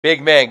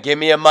Big man, give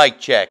me a mic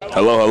check.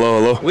 Hello, hello,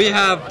 hello. We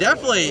have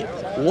definitely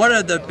one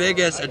of the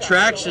biggest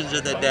attractions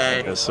of the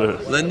day. Yes, sir.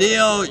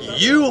 Lenneil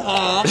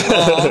U-Haul.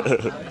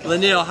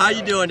 Lenneil, how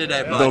you doing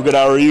today, bud? Doing good,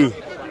 how are you?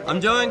 I'm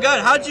doing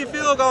good. How'd you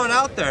feel going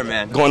out there,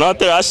 man? Going out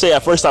there, I say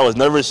at first I was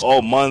nervous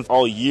all month,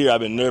 all year. I've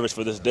been nervous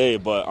for this day,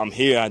 but I'm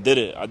here. I did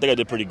it. I think I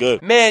did pretty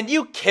good. Man,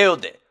 you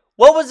killed it.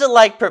 What was it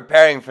like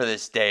preparing for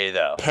this day,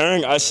 though?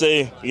 Preparing, I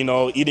say,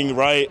 eating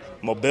right,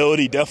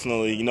 mobility,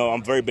 definitely.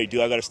 I'm a very big dude.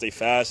 I got to stay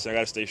fast. I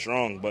got to stay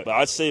strong. But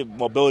I'd say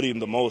mobility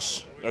the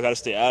most. I got to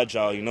stay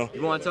agile,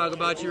 You want to talk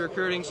about your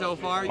recruiting so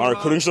far? My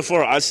recruiting so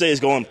far, I'd say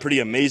it's going pretty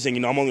amazing.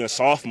 I'm only a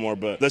sophomore,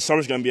 but this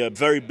summer's going to be a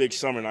very big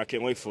summer, and I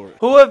can't wait for it.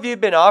 Who have you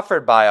been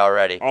offered by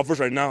already? Offers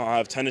right now, I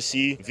have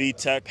Tennessee,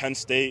 VTech, Penn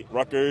State,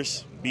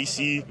 Rutgers,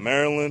 BC,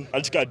 Maryland. I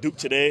just got Duke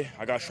today.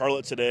 I got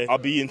Charlotte today. I'll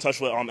be in touch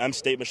with M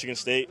State, Michigan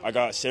State. I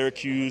got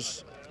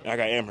Syracuse, and I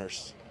got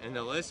Amherst. And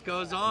the list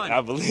goes on.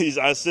 I believe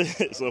that's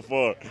it so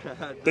far.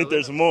 I think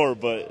there's more,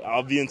 but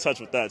I'll be in touch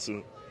with that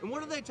soon. And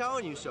what are they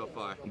telling you so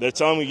far? They're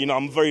telling me,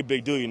 I'm a very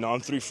big dude, I'm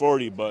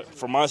 340, but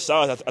for my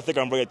size, I think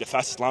I'm really the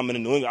fastest lineman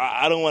in New England.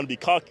 I don't want to be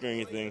cocky or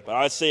anything, but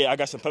I'd say I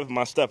got some pep in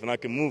my step and I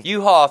can move.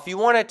 U-Haul, if you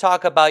want to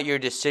talk about your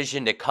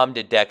decision to come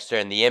to Dexter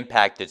and the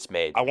impact it's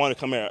made. I wanted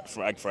to come here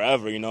for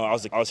forever, I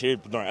was here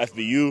during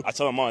FBU. I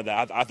told my mom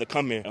that I have to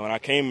come here, and when I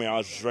came here, I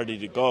was just ready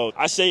to go.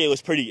 I say it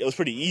was pretty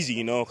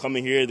easy,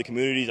 coming here, the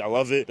communities, I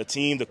love it. The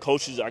team, the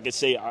coaches, I could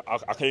say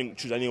I couldn't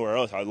choose anywhere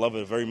else. I love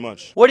it very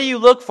much. What do you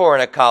look for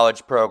in a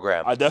college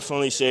program? I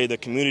definitely say the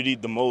community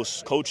the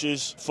most.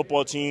 Coaches,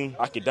 football team,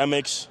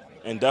 academics,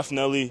 and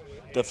definitely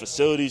the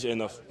facilities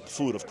and the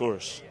food, of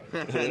course.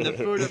 And the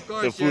food, of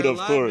course. The food, of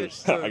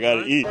course. I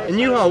gotta eat. And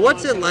U-Haul,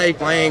 what's it like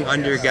playing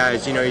under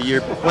guys?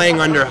 You're playing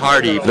under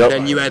Hardy, but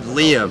then you had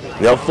Liam.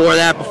 Before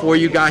that, before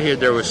you got here,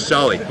 there was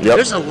Sully.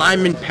 There's a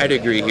lineman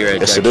pedigree here at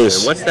Dexter. Yes, it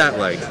is. What's that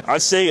like?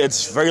 I'd say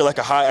it's very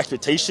a high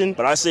expectation,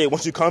 but I say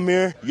once you come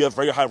here, you have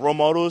very high role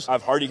models. I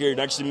have Hardy here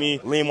next to me,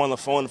 Liam on the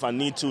phone if I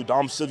need to,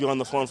 Dom Silvio on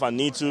the phone if I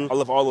need to. I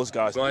love all those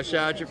guys. You want to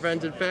shout out your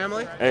friends and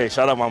family? Hey,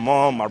 shout out my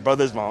mom, my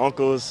brothers, my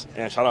uncles,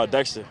 and shout out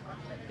Dexter.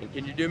 And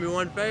can you do me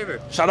one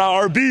favor? Shout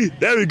out RB.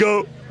 There we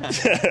go.